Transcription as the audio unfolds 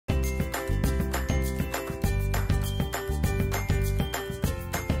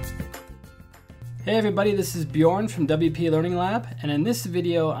Hey everybody, this is Bjorn from WP Learning Lab, and in this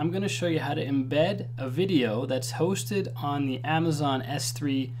video I'm going to show you how to embed a video that's hosted on the Amazon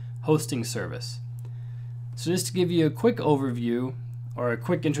S3 hosting service. So just to give you a quick overview or a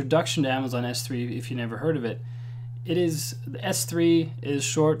quick introduction to Amazon S3 if you never heard of it, the S3 is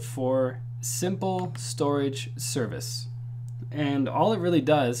short for Simple Storage Service. And all it really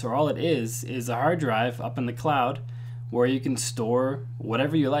does, or all it is a hard drive up in the cloud where you can store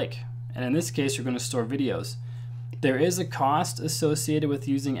whatever you like. And in this case, you're going to store videos. There is a cost associated with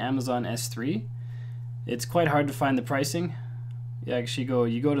using Amazon S3. It's quite hard to find the pricing. You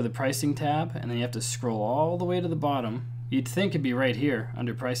go to the pricing tab, and then you have to scroll all the way to the bottom. You'd think it'd be right here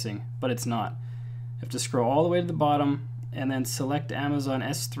under pricing, but it's not. You have to scroll all the way to the bottom, and then select Amazon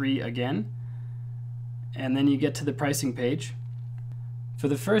S3 again, and then you get to the pricing page. For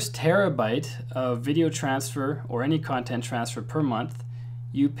the first terabyte of video transfer or any content transfer per month,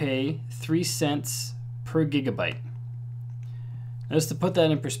 you pay 3 cents per gigabyte. Now, just to put that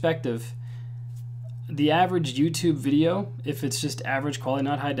in perspective, the average YouTube video, if it's just average quality,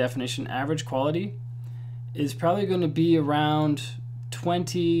 not high definition, average quality, is probably going to be around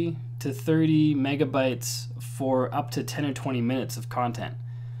 20 to 30 megabytes for up to 10 or 20 minutes of content.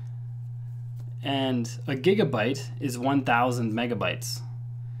 And a gigabyte is 1,000 megabytes.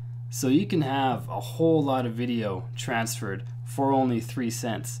 So you can have a whole lot of video transferred for only 3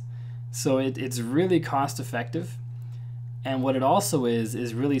 cents. So it's really cost effective, and what it also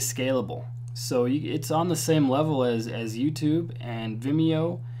is really scalable. So it's on the same level as YouTube and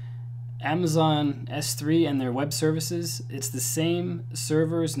Vimeo, Amazon S3 and their web services. It's the same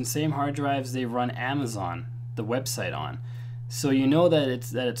servers and same hard drives they run Amazon, the website, on. So you know that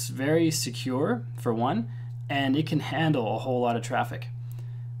it's very secure, for one, and it can handle a whole lot of traffic.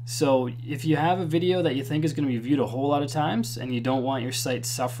 So if you have a video that you think is going to be viewed a whole lot of times and you don't want your site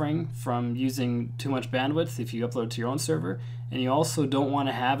suffering from using too much bandwidth if you upload it to your own server, and you also don't want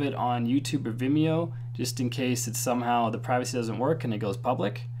to have it on YouTube or Vimeo just in case it's somehow the privacy doesn't work and it goes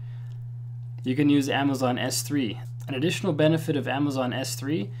public, you can use Amazon S3. An additional benefit of Amazon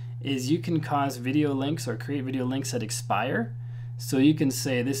S3 is you can cause video links or create video links that expire. So you can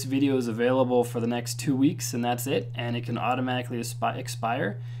say this video is available for the next 2 weeks and that's it, and it can automatically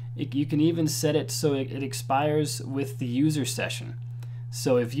expire. You can even set it so it expires with the user session.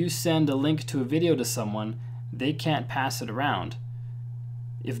 So if you send a link to a video to someone, they can't pass it around.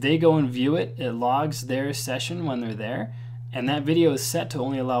 If they go and view it, it logs their session when they're there, and that video is set to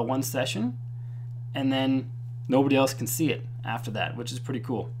only allow one session, and then nobody else can see it after that, which is pretty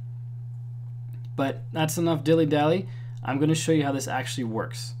cool. But that's enough dilly-dally. I'm going to show you how this actually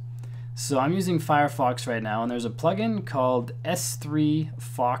works. So I'm using Firefox right now, and there's a plugin called S3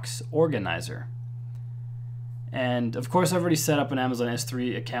 Fox Organizer. And of course I've already set up an Amazon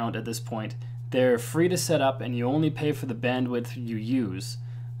S3 account at this point. They're free to set up and you only pay for the bandwidth you use.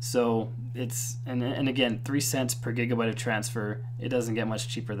 So it's, and again, 3 cents per gigabyte of transfer. It doesn't get much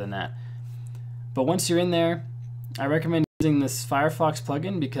cheaper than that. But once you're in there, I recommend using this Firefox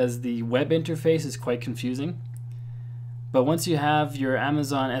plugin because the web interface is quite confusing. But once you have your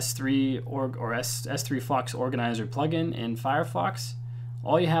Amazon S3 or S3 Fox Organizer plugin in Firefox,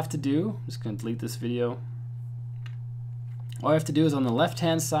 all you have to do, I'm just going to delete this video. All you have to do is on the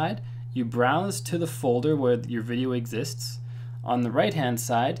left-hand side, you browse to the folder where your video exists. On the right-hand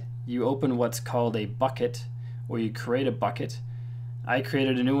side, you open what's called a bucket, or you create a bucket. I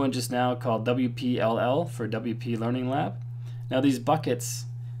created a new one just now called WPLL for WP Learning Lab. Now these buckets,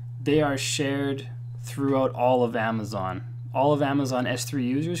 they are shared throughout all of Amazon. All of Amazon S3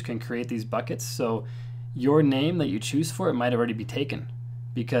 users can create these buckets, so your name that you choose for it might already be taken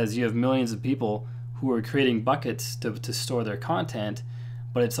because you have millions of people who are creating buckets to store their content,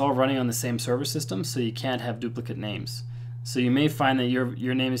 but it's all running on the same server system, so you can't have duplicate names. So you may find that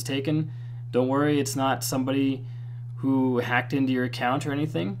your name is taken. Don't worry, it's not somebody who hacked into your account or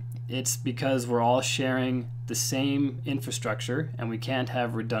anything. It's because we're all sharing the same infrastructure and we can't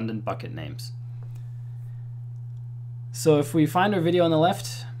have redundant bucket names. So if we find our video on the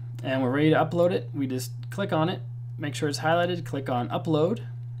left and we're ready to upload it, we just click on it, make sure it's highlighted, click on upload.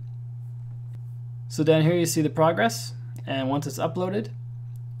 So down here you see the progress, and once it's uploaded,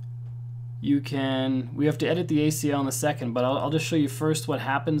 we have to edit the ACL in a second, but I'll just show you first what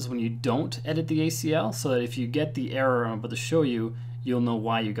happens when you don't edit the ACL, so that if you get the error I'm about to show you, you'll know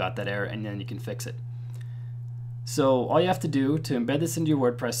why you got that error and then you can fix it. So all you have to do to embed this into your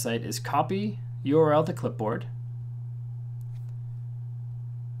WordPress site is copy URL to clipboard,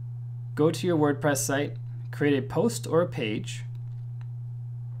 go to your WordPress site, create a post or a page,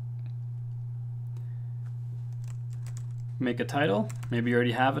 make a title, maybe you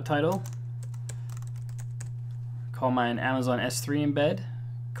already have a title, call mine Amazon S3 embed,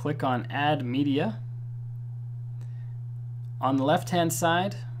 click on Add Media. On the left hand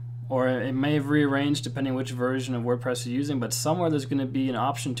side, or it may have rearranged depending which version of WordPress you're using, but somewhere there's going to be an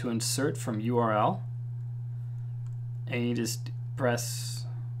option to insert from URL. And you just press,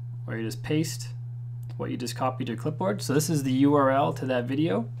 or you just paste what you just copied to clipboard. So this is the URL to that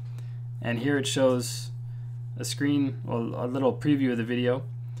video, and here it shows a screen, well, a little preview of the video.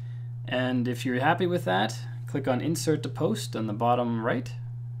 And if you're happy with that, click on Insert to Post on the bottom right,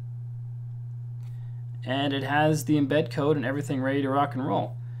 and it has the embed code and everything ready to rock and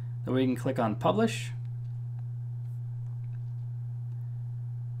roll. Then we can click on Publish.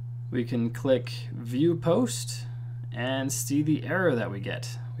 We can click View Post and see the error that we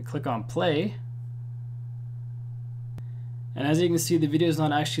get. We click on Play, and as you can see, the video is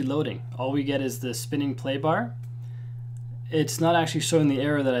not actually loading. All we get is the spinning play bar. It's not actually showing the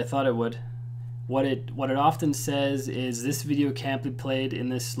error that I thought it would. What it often says is this video can't be played in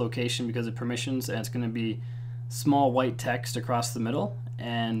this location because of permissions, and it's going to be small white text across the middle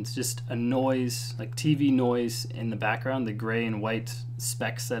and just a noise, like TV noise in the background, the gray and white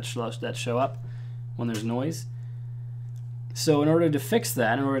specks that show up when there's noise. So in order to fix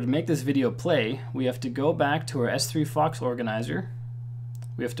that, in order to make this video play, we have to go back to our S3 Fox organizer.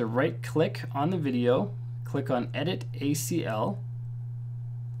 We have to right click on the video, click on Edit ACL,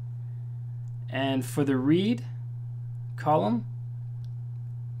 and for the read column,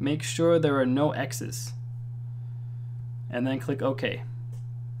 make sure there are no X's, and then click OK.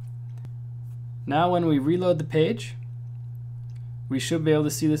 Now when we reload the page, we should be able to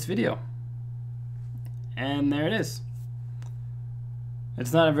see this video. And there it is.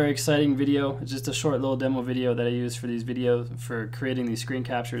 It's not a very exciting video, it's just a short little demo video that I use for these videos, for creating these screen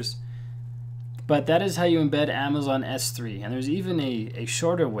captures. But that is how you embed Amazon S3. And there's even a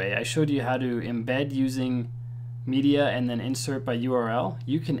shorter way. I showed you how to embed using media and then insert by URL.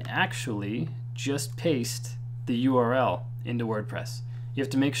 You can actually just paste the URL into WordPress. You have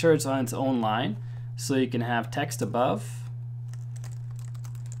to make sure it's on its own line, so you can have text above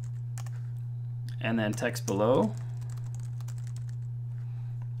and then text below,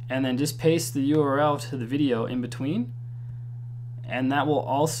 and then just paste the URL to the video in between, and that will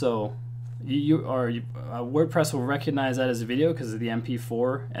also WordPress will recognize that as a video because of the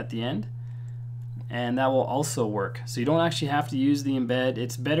MP4 at the end, and that will also work. So you don't actually have to use the embed.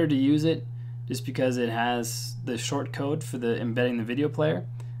 It's better to use it just because it has the short code for the embedding the video player,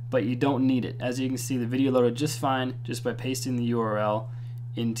 but you don't need it. As you can see, the video loaded just fine just by pasting the URL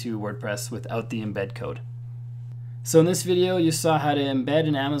into WordPress without the embed code. So in this video, you saw how to embed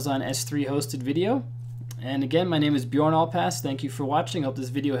an Amazon S3 hosted video. And again, my name is Bjorn Alpass. Thank you for watching. I hope this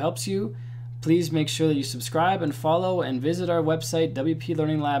video helps you. Please make sure that you subscribe and follow, and visit our website,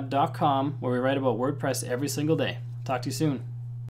 wplearninglab.com, where we write about WordPress every single day. Talk to you soon.